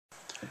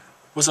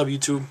What's up,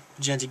 YouTube?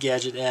 Genty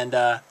Gadget, and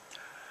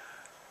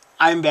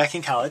I'm back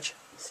in college.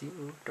 See,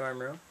 dorm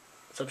room.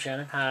 What's up,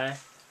 Shannon? Hi.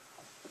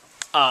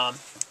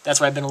 That's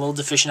why I've been a little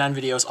deficient on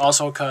videos,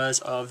 also because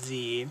of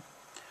the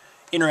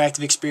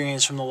interactive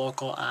experience from the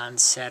local on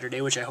Saturday,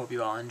 which I hope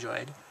you all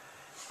enjoyed.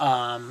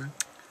 I've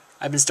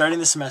been starting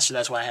the semester,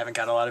 that's why I haven't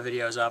got a lot of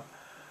videos up.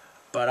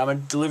 But I'm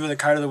going to deliver the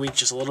card of the week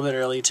just a little bit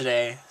early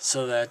today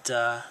so that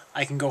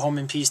I can go home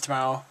in peace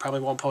tomorrow. Probably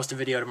won't post a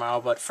video tomorrow,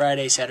 but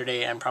Friday,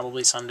 Saturday, and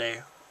probably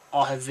Sunday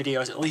I'll have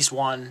videos, at least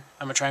one.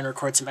 I'm going to try and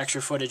record some extra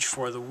footage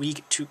for the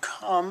week to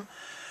come.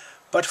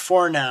 But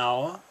for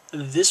now,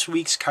 this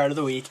week's card of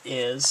the week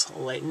is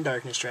Light and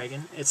Darkness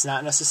Dragon. It's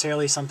not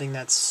necessarily something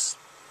that's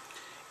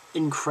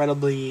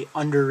incredibly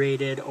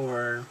underrated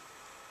or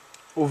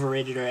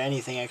overrated or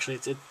anything,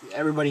 actually.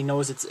 Everybody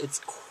knows it's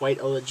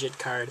quite a legit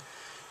card.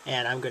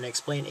 And I'm going to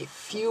explain a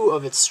few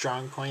of its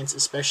strong points,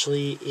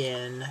 especially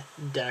in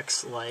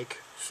decks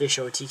like Fish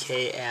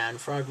OTK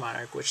and Frog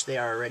Monarch, which they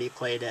are already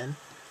played in.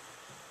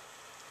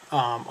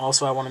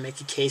 Also, I want to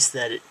make a case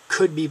that it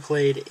could be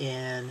played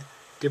in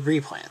Debris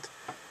Plant,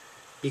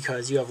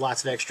 because you have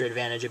lots of extra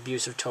advantage,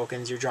 abuse of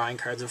tokens, you're drawing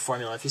cards of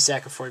formula. If you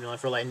sack a formula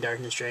for Light and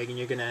Darkness Dragon,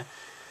 you're going to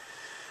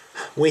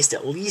waste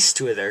at least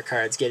 2 of their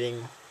cards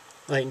getting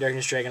Light and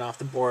Darkness Dragon off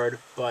the board,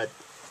 but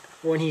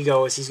when he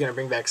goes, he's going to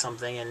bring back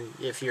something, and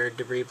if you're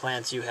Debris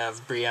Plants, you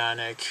have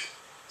Brionac,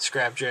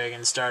 Scrap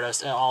Dragon,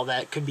 Stardust, and all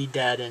that could be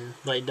dead, and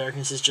Light and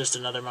Darkness is just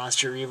another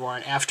monster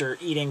reborn after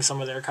eating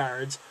some of their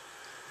cards.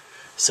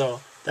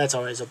 So that's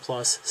always a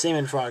plus. Same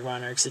in Frog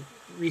Monarchs. It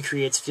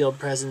recreates field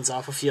presence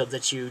off a field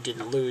that you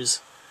didn't lose.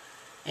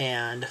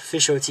 And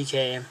Fish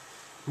OTK,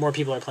 more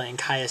people are playing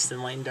Caius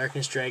than Light and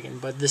Darkness Dragon,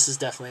 but this is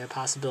definitely a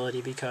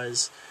possibility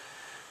because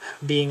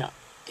being a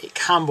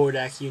combo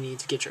deck, you need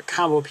to get your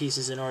combo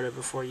pieces in order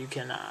before you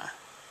can,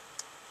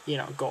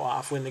 go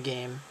off, win the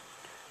game.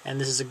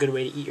 And this is a good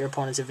way to eat your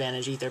opponent's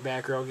advantage, eat their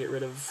back row, get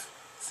rid of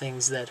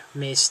things that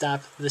may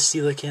stop the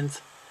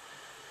Coelacanth.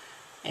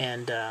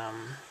 And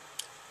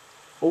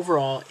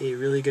overall, a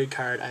really good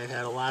card. I've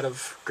had a lot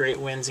of great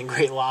wins and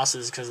great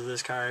losses because of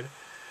this card.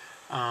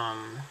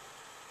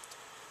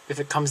 If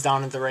it comes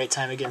down at the right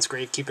time against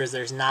Gravekeepers,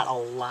 there's not a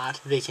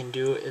lot they can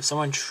do. If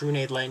someone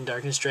True-Nade Light and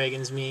Darkness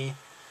Dragons me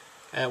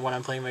when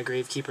I'm playing my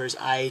Gravekeepers,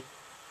 I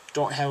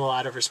don't have a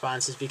lot of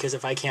responses, because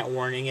if I can't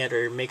warning it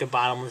or make a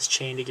bottomless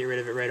chain to get rid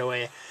of it right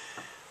away,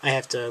 I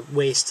have to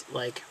waste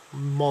like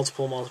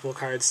multiple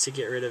cards to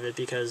get rid of it,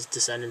 because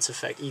Descendants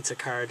Effect eats a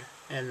card,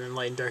 and then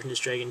Light and Darkness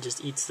Dragon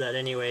just eats that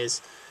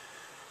anyways,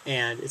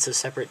 and it's a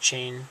separate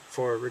chain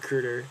for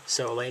Recruiter,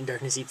 so Light and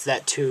Darkness eats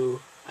that too.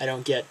 I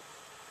don't get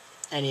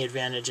any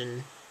advantage,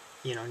 and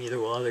neither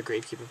will other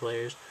Gravekeeper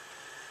players.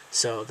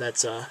 So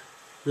that's a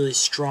really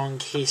strong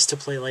case to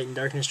play Light and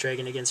Darkness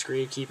Dragon against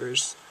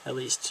Gravekeepers. At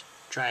least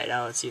try it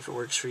out, see if it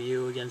works for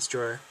you against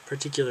your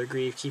particular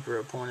Gravekeeper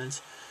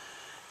opponents,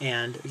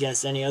 and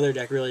against any other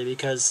deck really,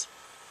 because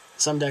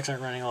some decks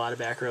aren't running a lot of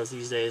back rows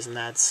these days, and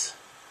that's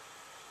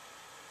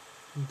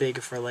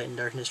big for Light and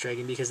Darkness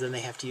Dragon, because then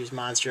they have to use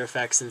monster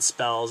effects and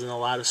spells, and a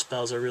lot of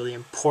spells are really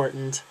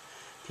important.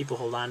 People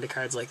hold on to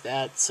cards like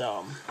that,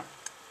 so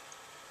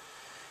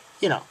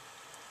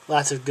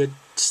lots of good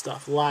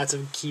stuff, lots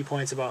of key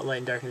points about Light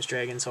and Darkness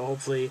Dragon, so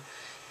hopefully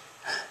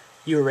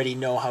you already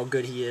know how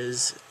good he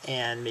is,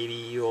 and maybe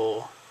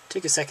you'll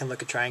take a second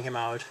look at trying him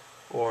out,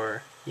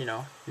 or,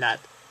 not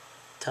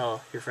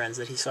tell your friends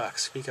that he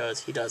sucks,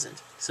 because he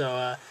doesn't.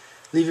 So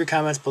leave your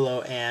comments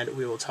below, and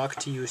we will talk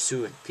to you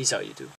soon. Peace out, YouTube.